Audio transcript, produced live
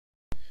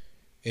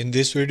In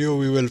this video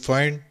we will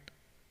find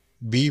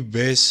B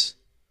base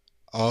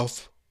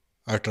of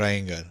a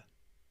triangle.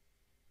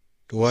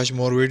 To watch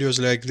more videos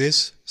like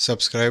this,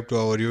 subscribe to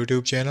our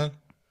YouTube channel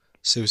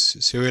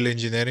Civil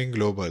Engineering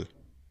Global.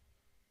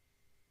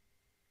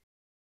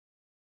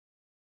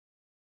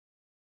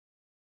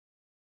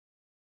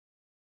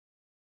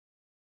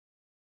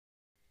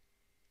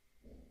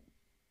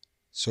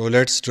 So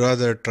let's draw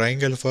the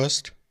triangle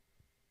first.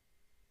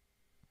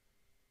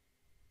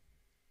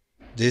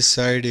 This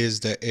side is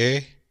the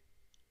A,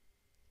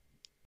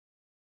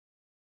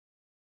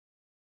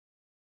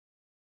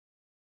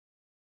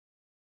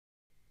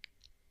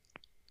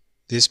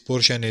 this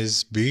portion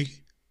is B,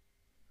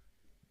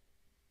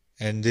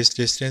 and this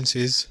distance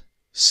is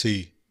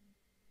C.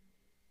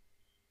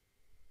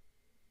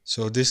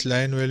 So this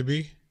line will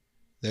be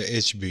the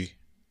HB.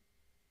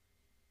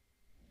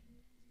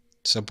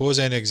 Suppose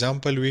an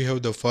example, we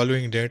have the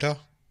following data.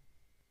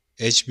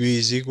 HB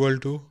is equal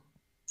to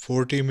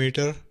 40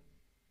 meter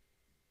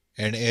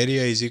and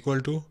area is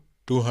equal to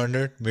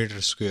 200 meter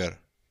square.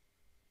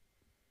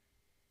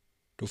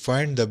 To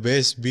find the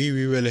base B,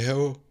 we will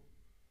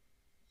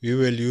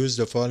use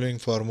the following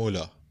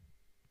formula.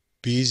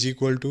 B is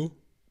equal to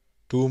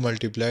 2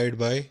 multiplied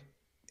by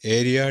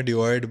area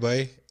divided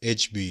by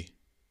HB.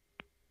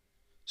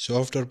 So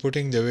after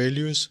putting the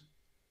values,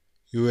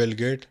 you will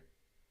get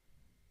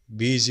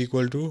B is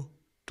equal to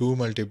 2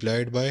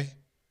 multiplied by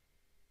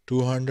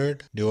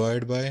 200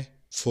 divided by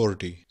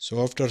 40.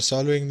 So after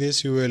solving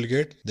this, you will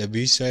get the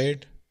B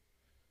side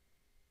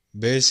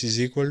base is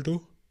equal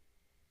to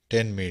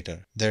 10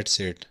 meter. That's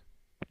it.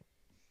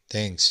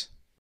 Thanks.